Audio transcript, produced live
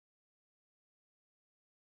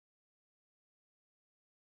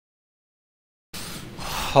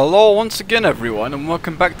Hello once again everyone and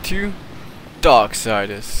welcome back to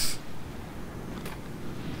Darksiders.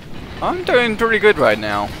 I'm doing pretty good right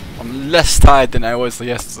now. I'm less tired than I was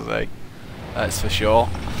yesterday, that's for sure.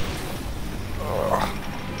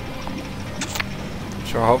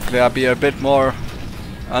 So hopefully I'll be a bit more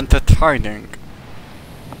entertaining.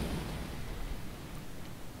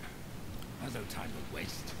 As though time would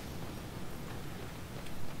waste.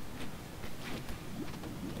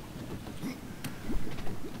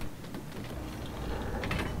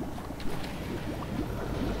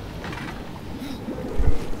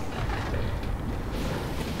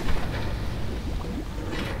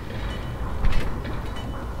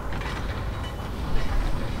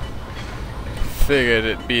 Figured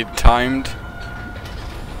it'd be timed.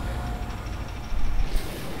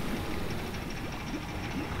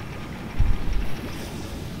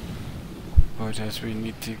 But as we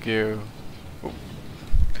need to go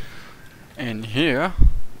in here.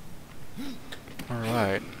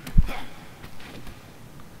 Alright.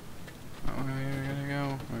 Where are we gonna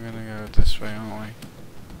go? We're gonna go this way, aren't we?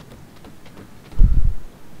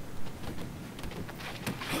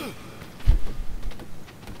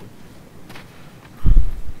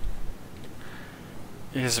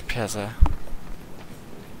 Here's a pizza.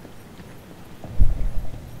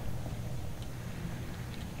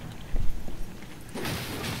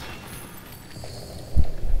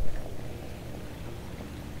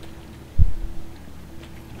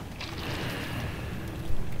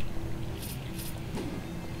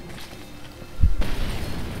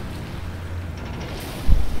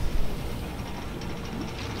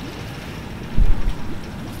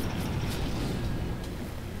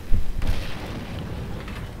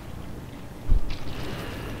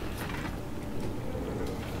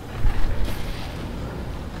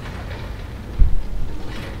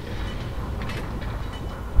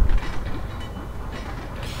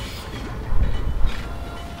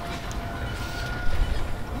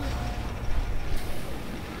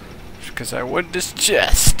 Because I want this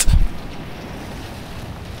chest.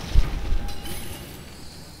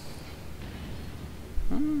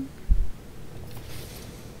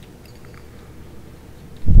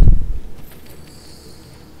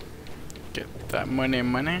 Get that money.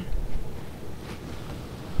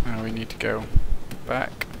 Now we need to go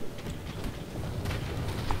back.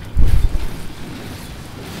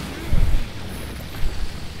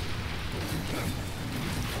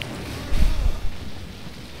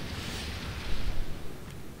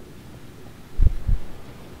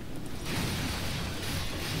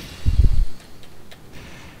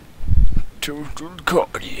 Total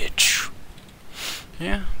carnage.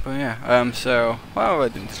 Yeah, but yeah, so what have I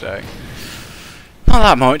done today? Not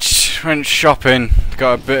that much. Went shopping,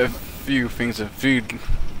 got a few things of food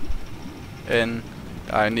in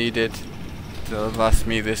I needed to last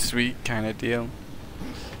me this week, kind of deal.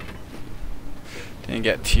 Didn't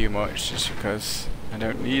get too much just because I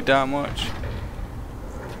don't need that much.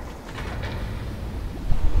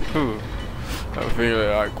 Ooh, I was feeling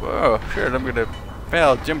like, whoa, shit, I'm gonna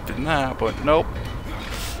fail jumping that, but nope.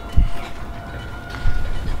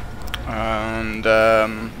 And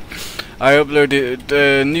I uploaded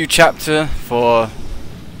a new chapter for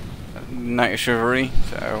Night of Chivalry,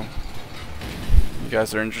 so if you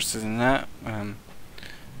guys are interested in that,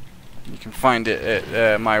 you can find it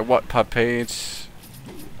at my Wattpad page.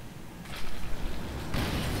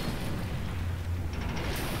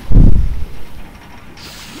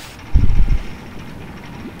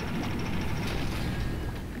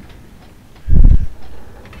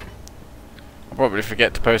 Probably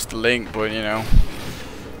forget to post the link, but you know,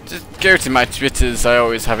 just go to my Twitters. I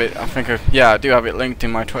always have it. I do have it linked in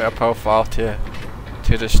my Twitter profile to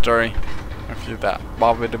the story. If you're that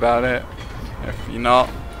bothered about it, if you're not,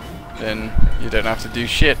 then you don't have to do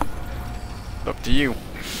shit. Up to you.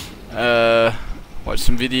 Watch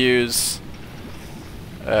some videos.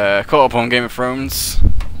 Caught up on Game of Thrones,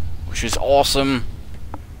 which is awesome.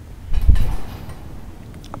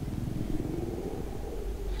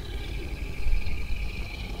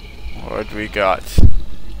 What we got?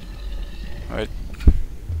 What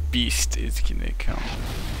beast is gonna come?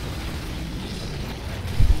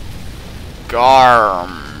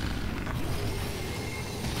 Garm.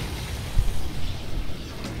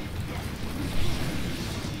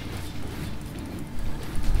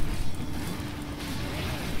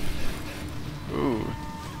 Ooh.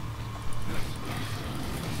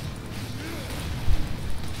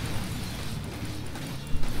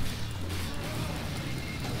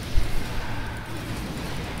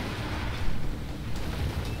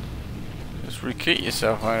 Recruit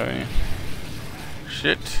yourself, why don't you?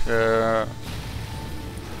 Shit,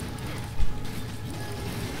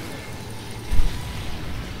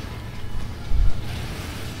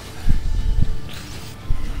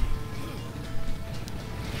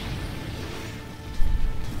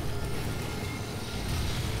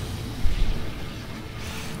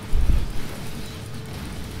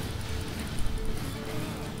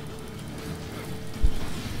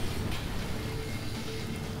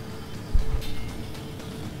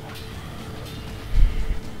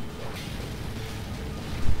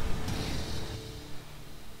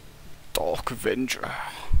 Dark Avenger.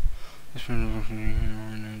 This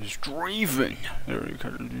one is Draven. There we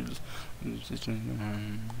go.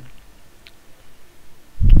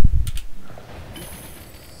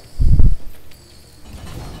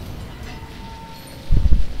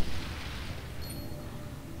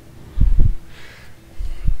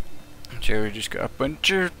 So we just got a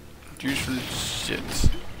bunch of useful shit.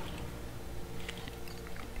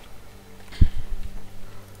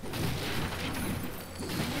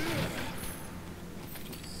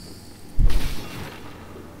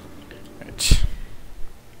 Right.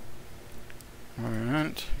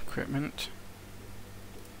 Alright, equipment.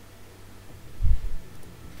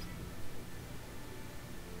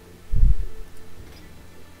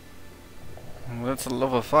 Well, that's a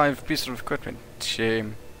level 5 piece of equipment.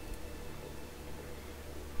 Shame.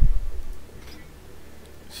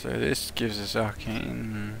 So this gives us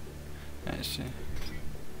arcane. Let's see.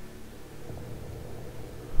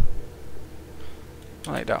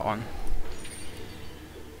 I like that one.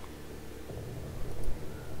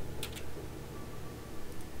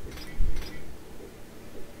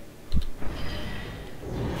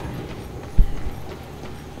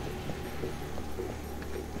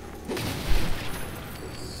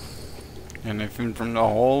 Anything from the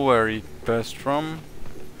hole where he burst from?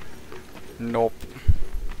 Nope.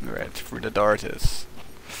 Right, through the door it is.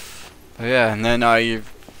 But yeah, and then I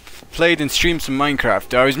played and streamed some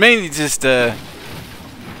Minecraft. I was mainly just I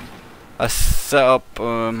set up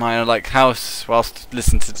my like house whilst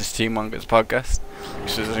listening to this Team Mongers podcast,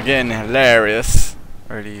 which was again hilarious.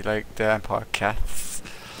 Really like their podcasts.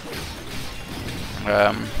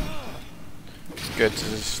 It's good to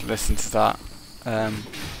just listen to that. And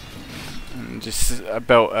just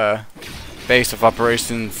built a base of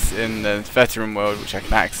operations in the veteran world, which I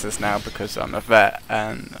can access now because I'm a vet,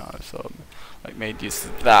 and so like made use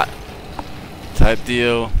of that type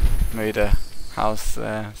deal. Made a house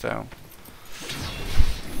there, so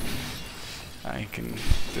I can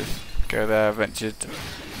just go there, ventured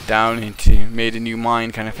down into, made a new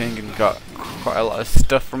mine kind of thing, and got quite a lot of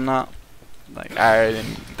stuff from that, like iron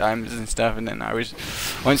and diamonds and stuff. And then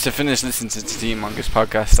once I finished listening to the Team Mongers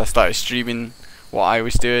podcast, I started streaming what I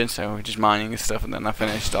was doing, so just mining and stuff. And then I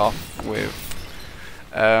finished off with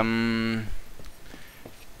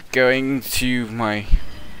going to my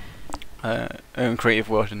own creative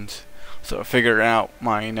world and sort of figuring out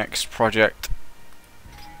my next project.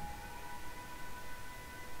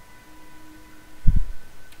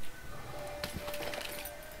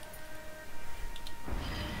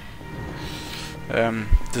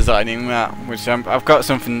 Designing that, which I've got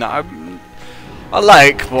something that I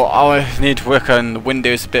like, but I need to work on the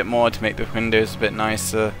windows a bit more to make the windows a bit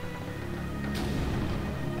nicer.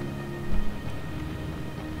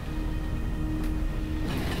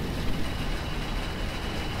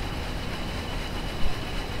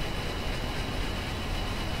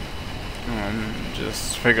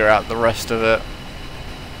 Just figure out the rest of it.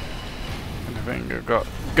 I think I've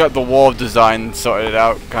got the wall design sorted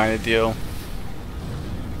out, kind of deal.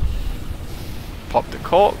 Pop the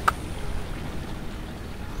cork.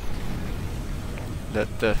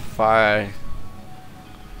 Let the fire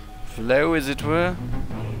flow, as it were.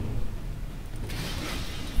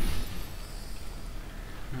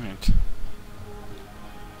 Right.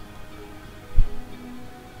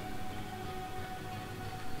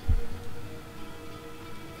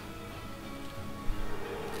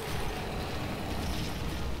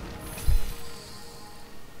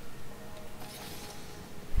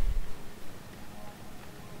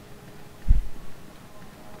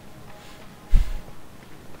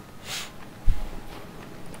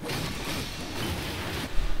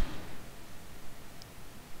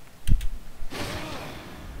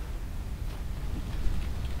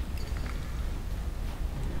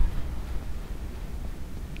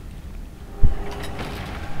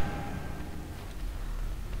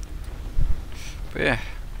 But yeah.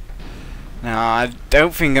 Now, I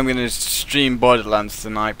don't think I'm going to stream Borderlands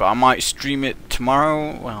tonight, but I might stream it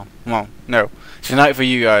tomorrow. Well, no. Tonight for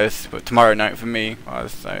you guys, but tomorrow night for me.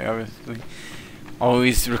 As I obviously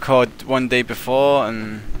always record one day before,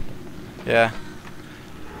 and yeah.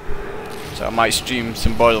 So I might stream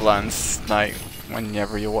some Borderlands tonight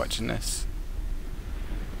whenever you're watching this.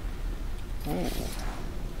 Ooh.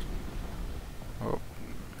 Oh.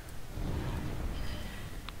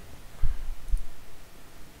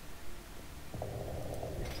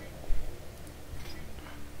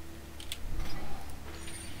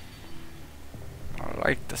 I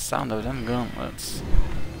like the sound of them gauntlets.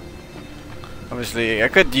 Obviously, I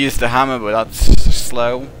could use the hammer, but that's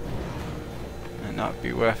slow and not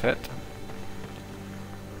be worth it.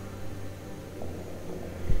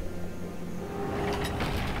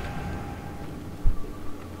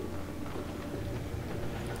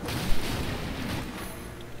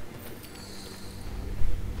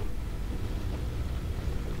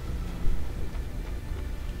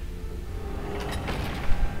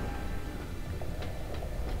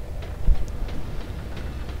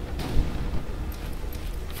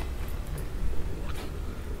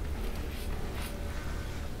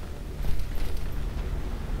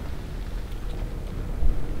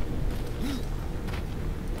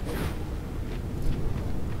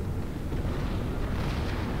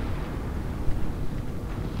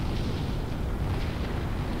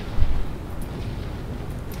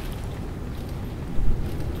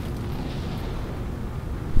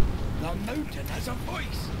 mountain has a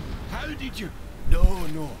voice. How did you... No,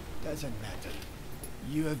 no, doesn't matter.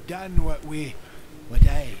 You have done what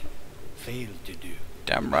I failed to do.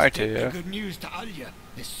 Damn right, Take the yeah. good news to Alya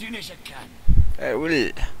as soon as you can. I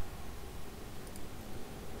will.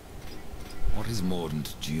 What is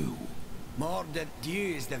mordant dew? Mordant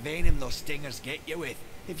dew is the venom those stingers get you with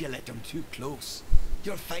if you let them too close.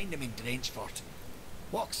 You'll find them in Drenchfort.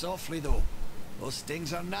 Walk softly though. Those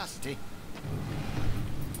stings are nasty.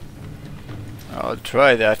 I'll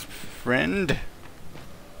try that, friend.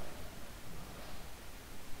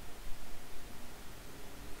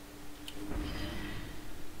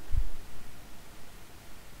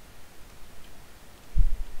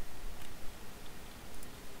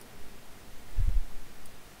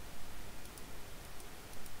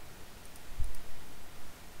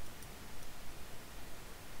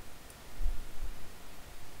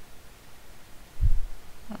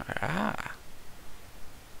 Ah,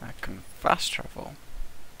 I can fast travel.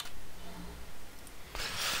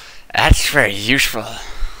 That's very useful.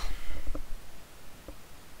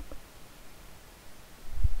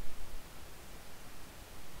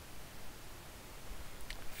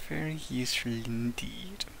 Very useful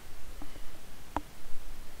indeed.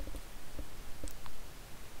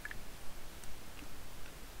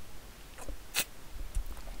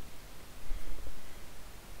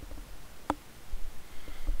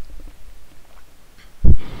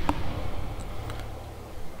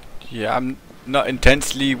 Yeah, I'm not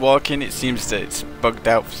intensely walking, it seems that it's bugged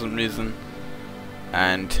out for some reason.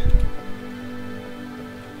 And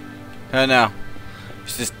I don't know.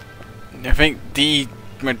 It's just I think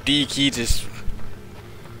my D key just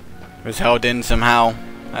was held in somehow.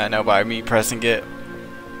 I don't know, by me pressing it.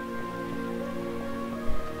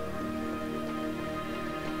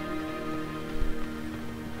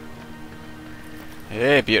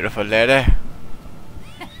 Hey, beautiful lady.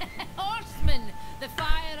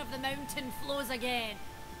 Again.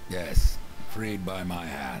 Yes, freed by my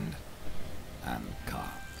hand. And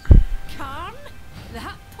Karn. Karn?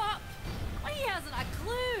 That pup? Why, he hasn't a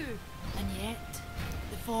clue. And yet,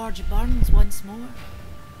 the forge burns once more.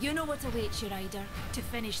 You know what awaits you, Ryder. To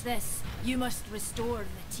finish this, you must restore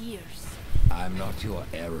the tears. I'm not your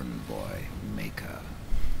errand boy, Maker.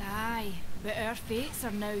 Aye, but our fates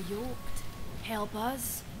are now yoked. Help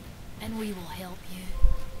us, and we will help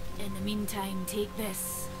you. In the meantime, take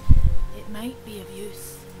this. It might be of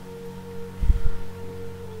use.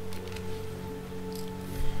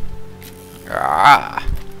 Ah,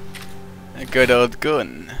 a good old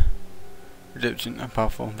gun. Redemption, a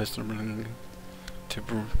powerful, investment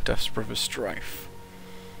to Death's brother's strife.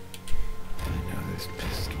 I know this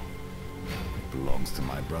pistol. It belongs to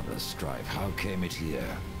my brother's strife. How came it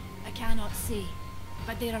here? I cannot say,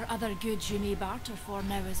 but there are other goods you may barter for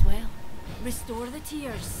now as well. Restore the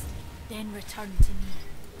tears, then return to me.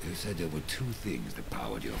 You said there were two things that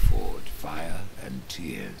powered your forge, fire and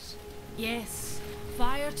tears. Yes,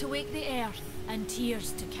 fire to wake the earth, and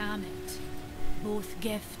tears to calm it. Both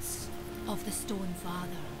gifts of the Stone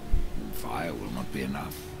Father. Fire will not be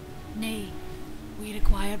enough. Nay, we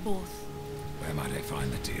require both. Where might I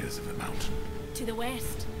find the tears of the mountain? To the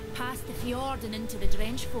west, past the fjord and into the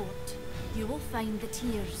Drench Fort, you will find the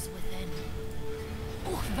tears within.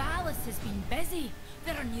 Oh, Valis has been busy.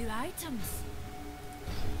 There are new items.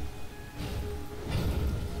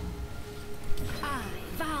 Aye,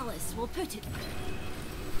 Valis will put it.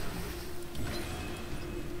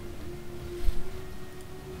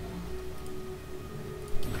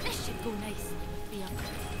 This should go nicely with the other.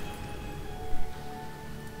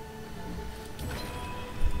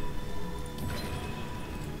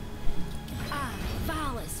 Aye,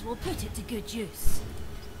 Valis will put it to good use.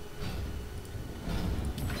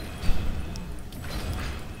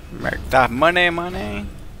 Make that money, money.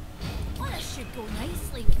 Well, this should go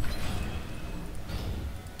nicely with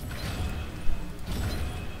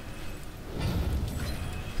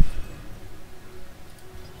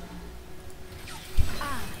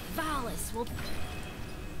Valis will...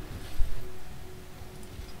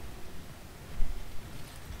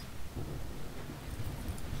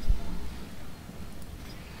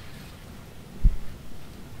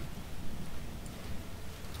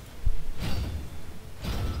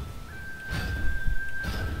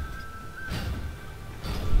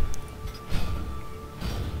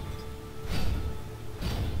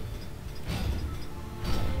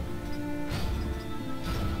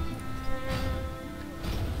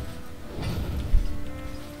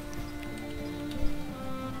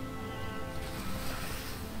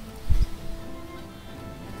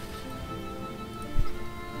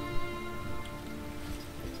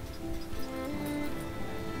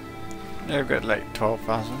 They've got like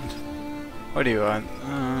 12,000. What do you want?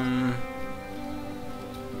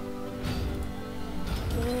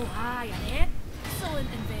 Oh, hi, an excellent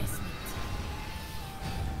investment.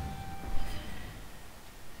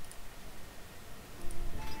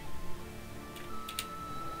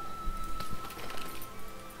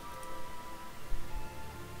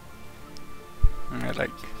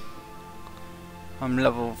 I'm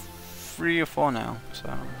level 3 or 4 now,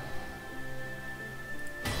 so.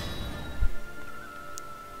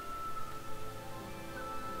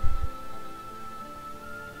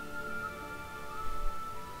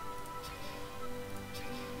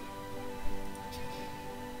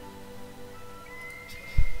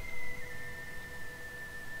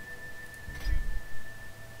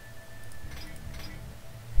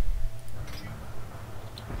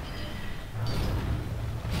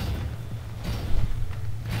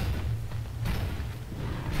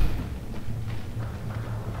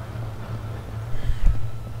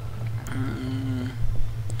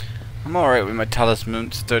 I'm alright with my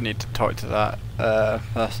talismans, don't need to talk to that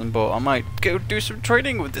person, but I might go do some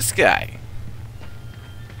training with this guy.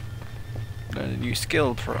 Learn a new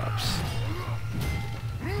skill, perhaps.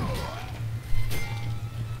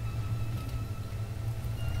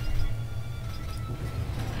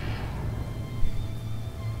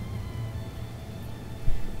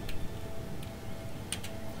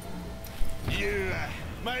 You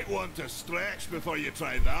might want to stretch before you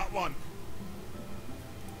try that one.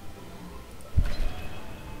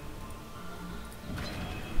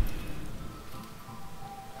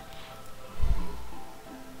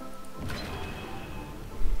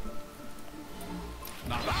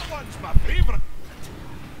 Now that one's my favourite.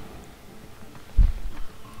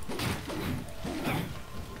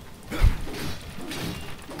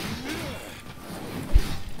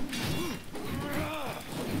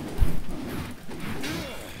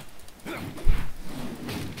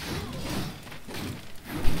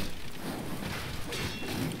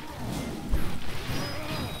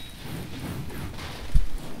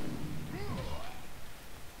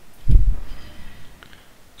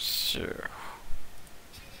 Sure.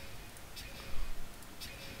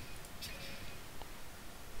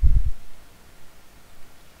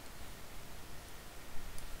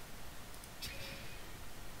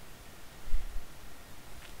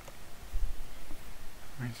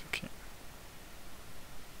 Okay.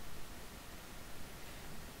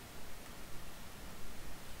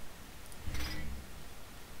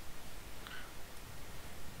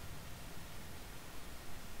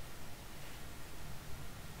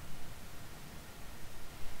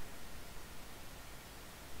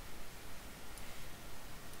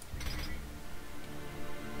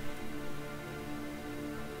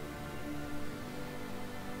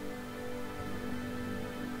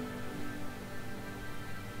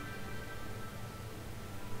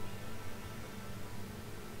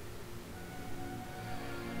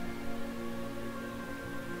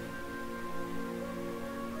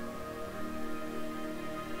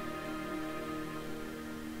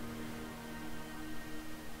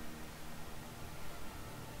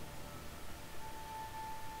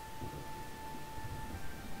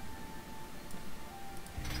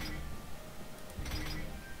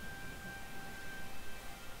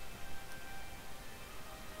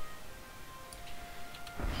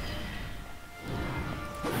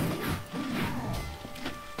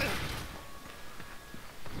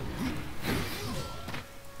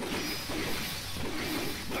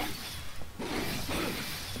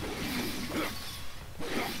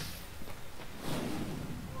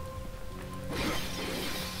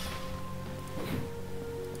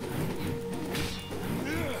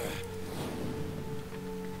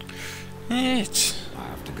 It. I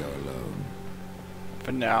have to go alone.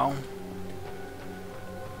 For now.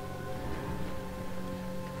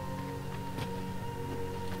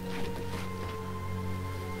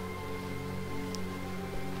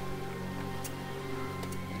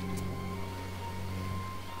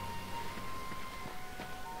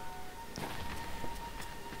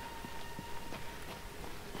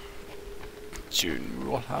 Soon we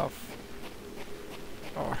will have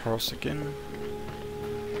our horse again.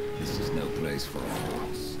 This is no place for a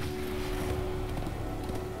horse.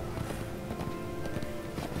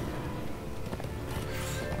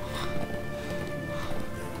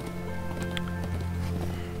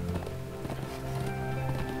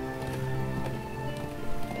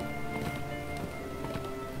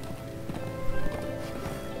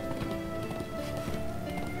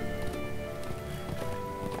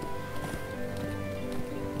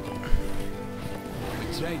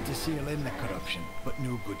 Tried to seal in the corruption, but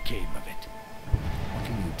no good came of it. What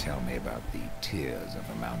can you tell me about the tears of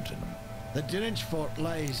a mountain? The Drench fort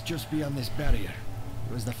lies just beyond this barrier.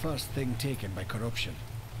 It was the first thing taken by corruption.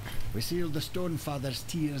 We sealed the Stone Father's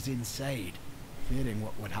tears inside, fearing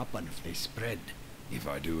what would happen if they spread. If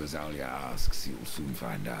I do as Alia asks, you'll soon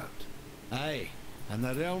find out. Aye, and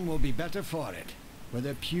the realm will be better for it.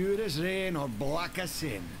 Whether pure as rain or black as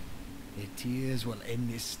sin, the tears will end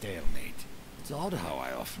this stalemate. It's odd how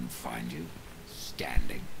I often find you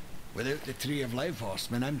standing. Without the Tree of Life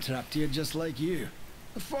Horseman, I'm trapped here just like you.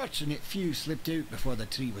 A fortunate few slipped out before the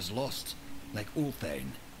tree was lost, like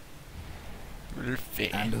Ulthane.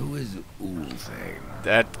 And who is Ulthane?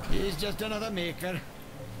 That. He's just another maker.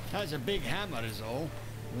 Has a big hammer is all.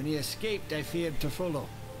 When he escaped, I feared to follow.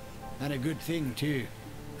 And a good thing too.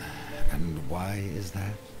 And why is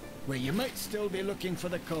that? Well, you might still be looking for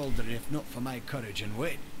the cauldron if not for my courage and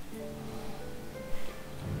wit.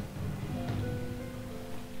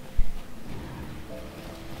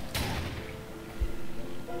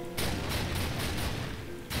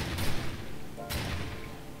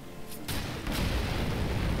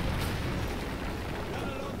 Run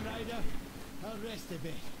along, Ryder. I'll rest a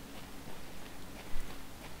bit.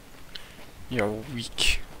 You're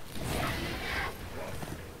weak.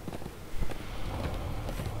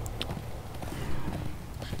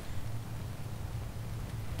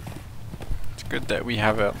 It's good that we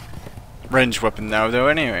have a ranged weapon now, though,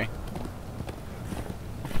 anyway.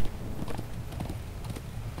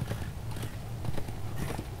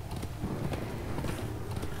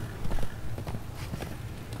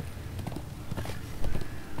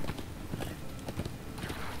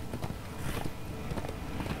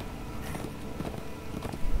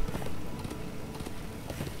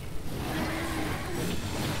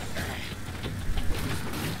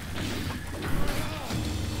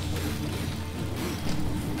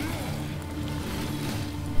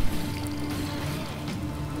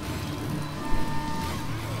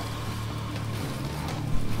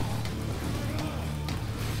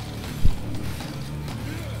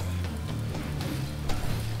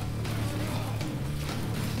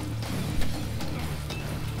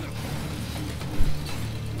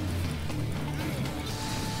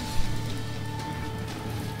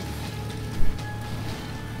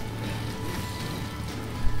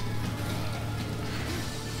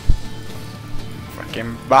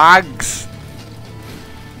 Fucking bugs!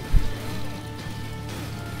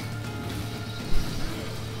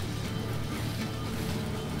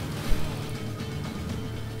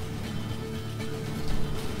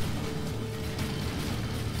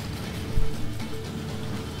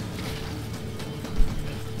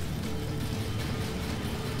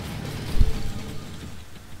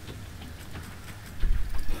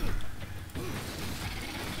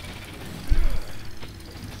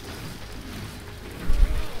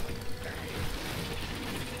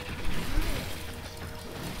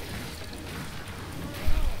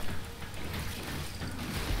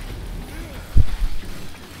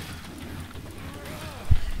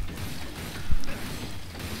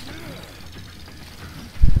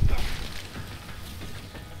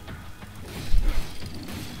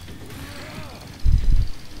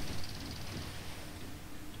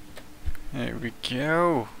 There we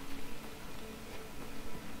go.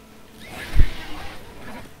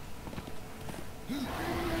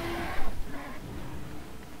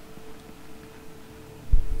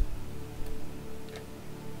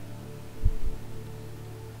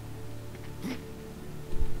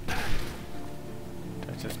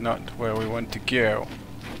 That is not where we want to go.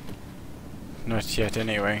 Not yet,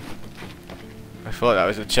 anyway. I thought that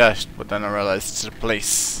was a chest, but then I realized it's a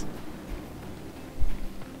place.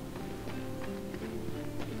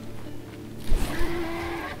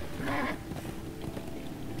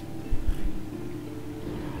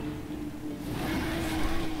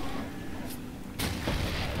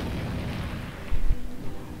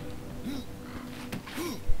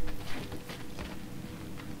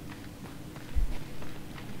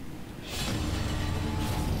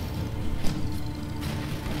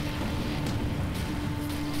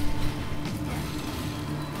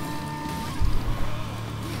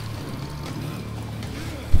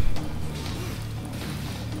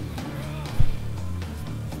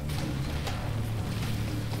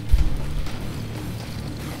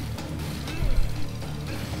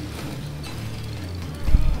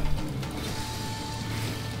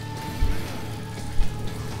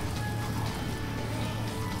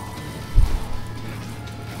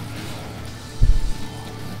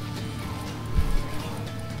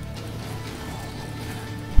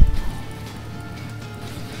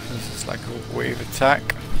 This is like a wave attack.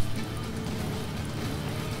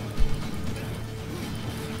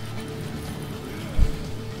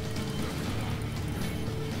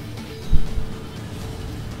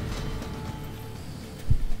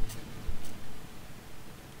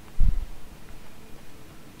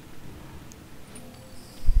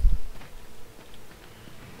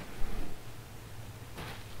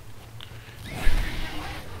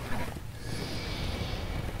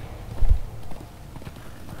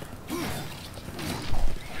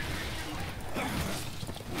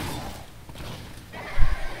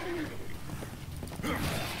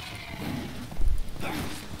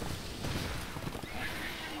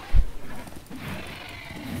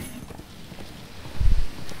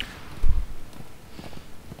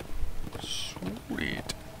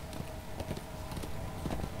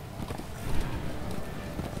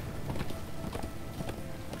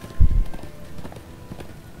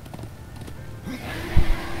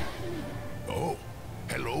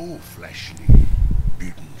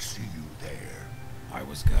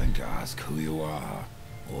 was going to ask who you are,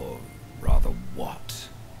 or rather what.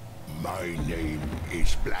 My name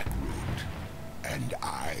is Blackroot, and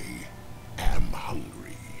I am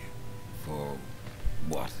hungry. For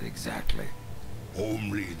what exactly?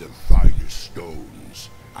 Only the finest stones.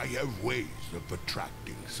 I have ways of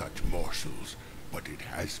attracting such morsels, but it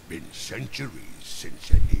has been centuries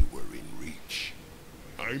since any were in reach.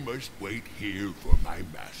 I must wait here for my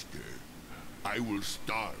master. I will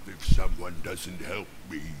starve if someone doesn't help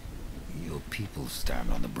me. Your people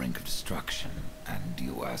stand on the brink of destruction, and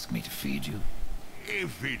you ask me to feed you?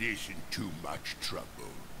 If it isn't too much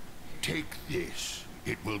trouble, take this.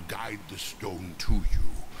 It will guide the stone to you,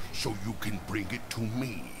 so you can bring it to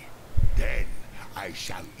me. Then I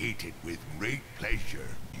shall eat it with great pleasure.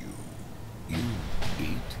 You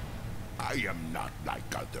eat? I am not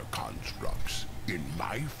like other constructs. In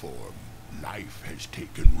my form, life has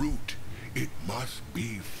taken root. It must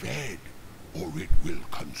be fed, or it will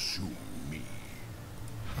consume me.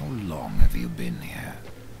 How long have you been here?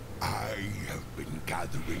 I have been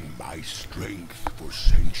gathering my strength for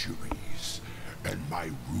centuries, and my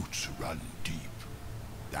roots run deep.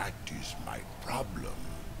 That is my problem.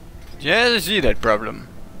 Yeah, I see that problem.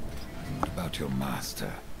 What about your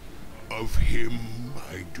master? Of him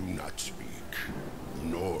I do not speak,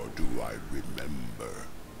 nor do I remember.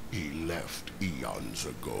 He left eons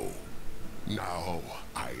ago. Now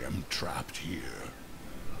I am trapped here.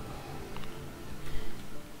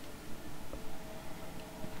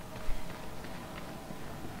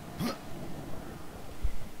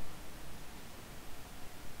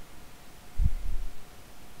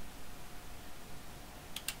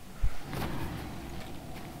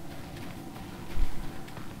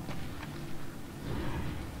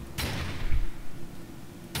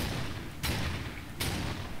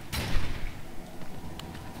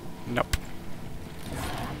 Nope.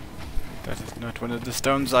 That is not one of the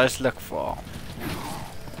stones I look for.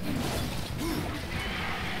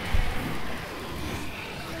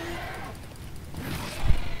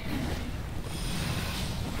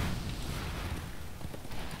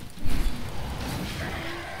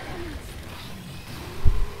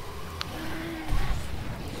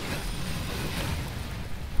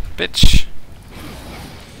 Bitch.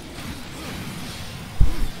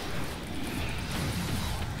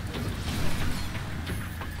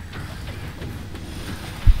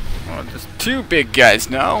 Oh, there's two big guys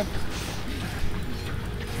now.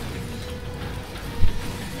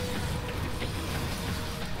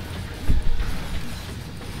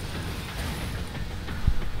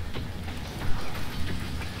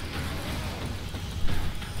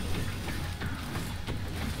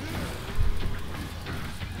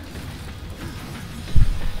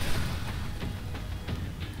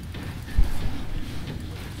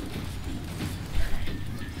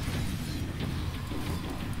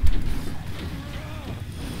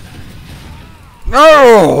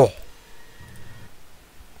 No!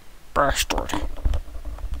 Bastard.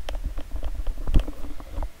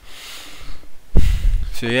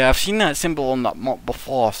 So yeah, I've seen that symbol on that map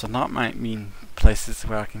before, so that might mean places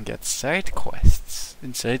where I can get side quests.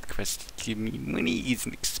 And side quests give me monies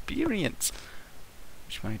and experience.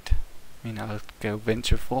 Which might mean I'll go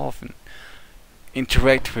venture forth and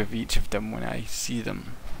interact with each of them when I see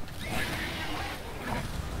them.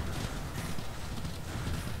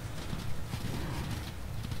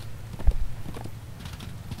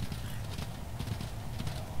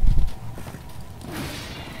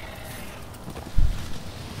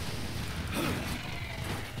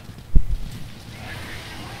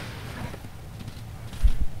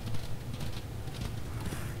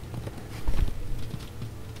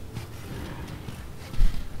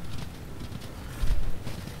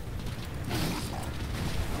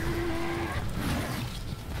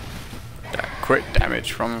 Crit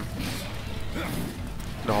damage from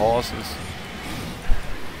the horses.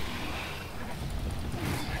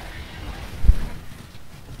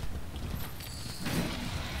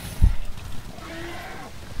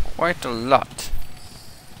 Quite a lot.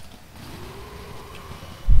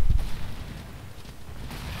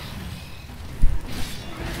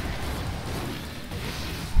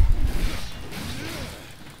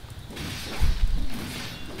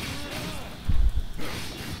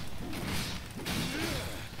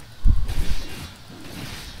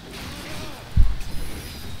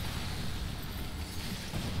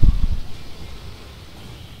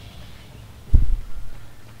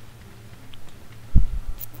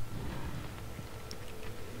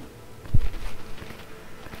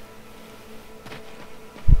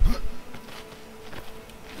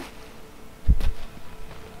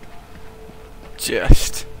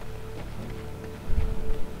 Just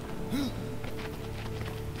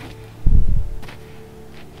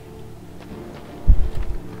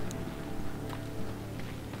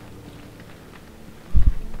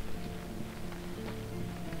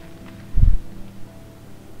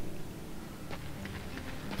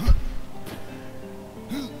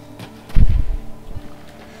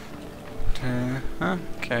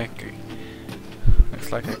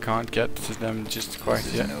looks like I can't get to them just quite This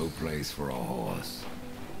is yet. no place for a horse.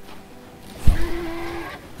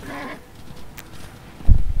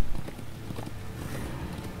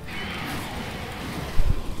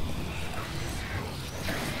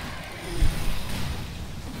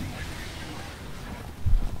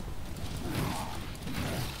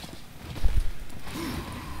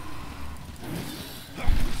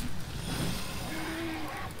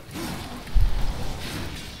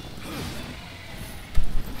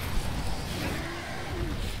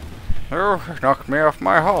 You knocked me off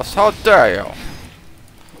my horse, how dare you!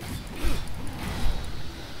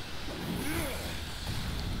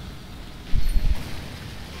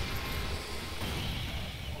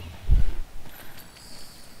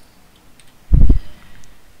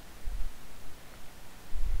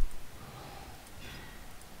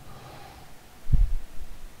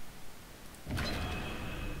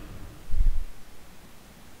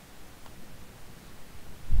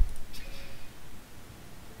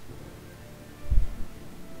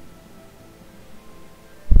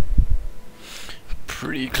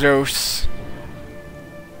 Pretty close.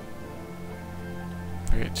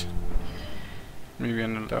 Wait. Maybe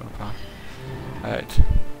on the lower path. Alright.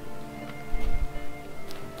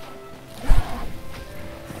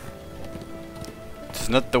 It's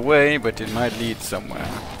not the way, but it might lead somewhere.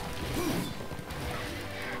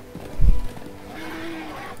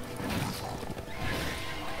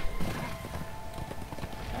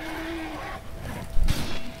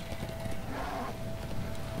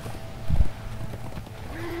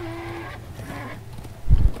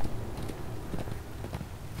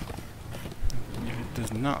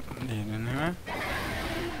 Does not lead anywhere.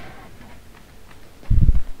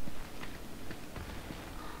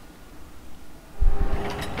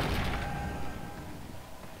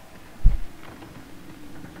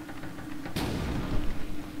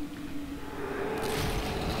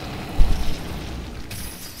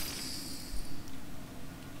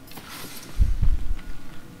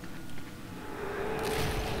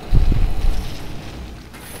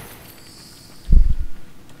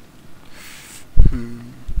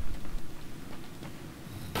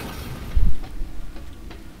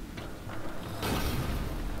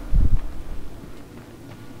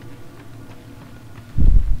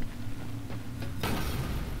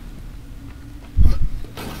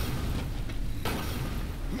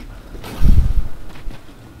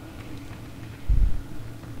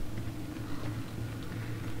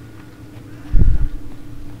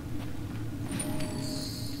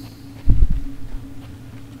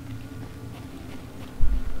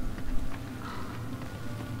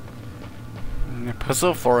 A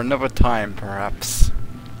puzzle for another time, perhaps.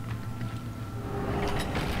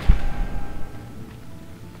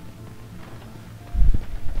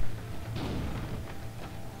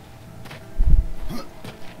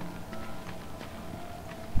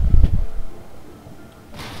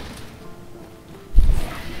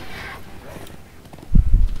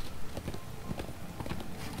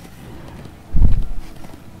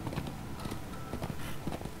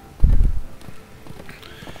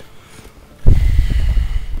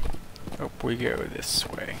 Up we go this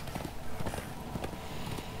way.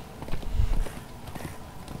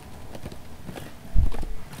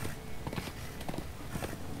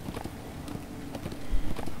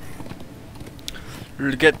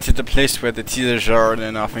 We'll get to the place where the teasers are, and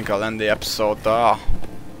then I think I'll end the episode there.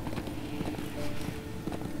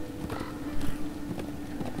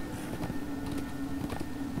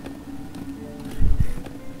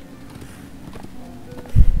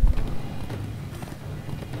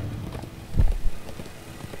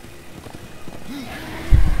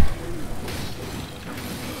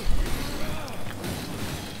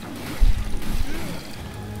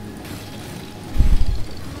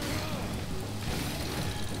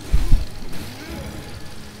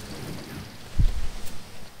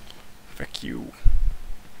 Fuck you.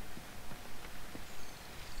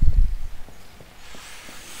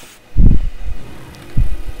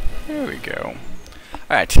 There we go.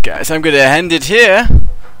 Alright guys, I'm gonna end it here.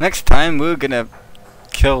 Next time we're gonna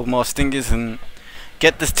kill more stingers and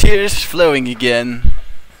get the tears flowing again.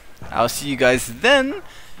 I'll see you guys then.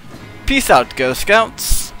 Peace out, Girl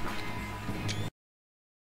Scouts.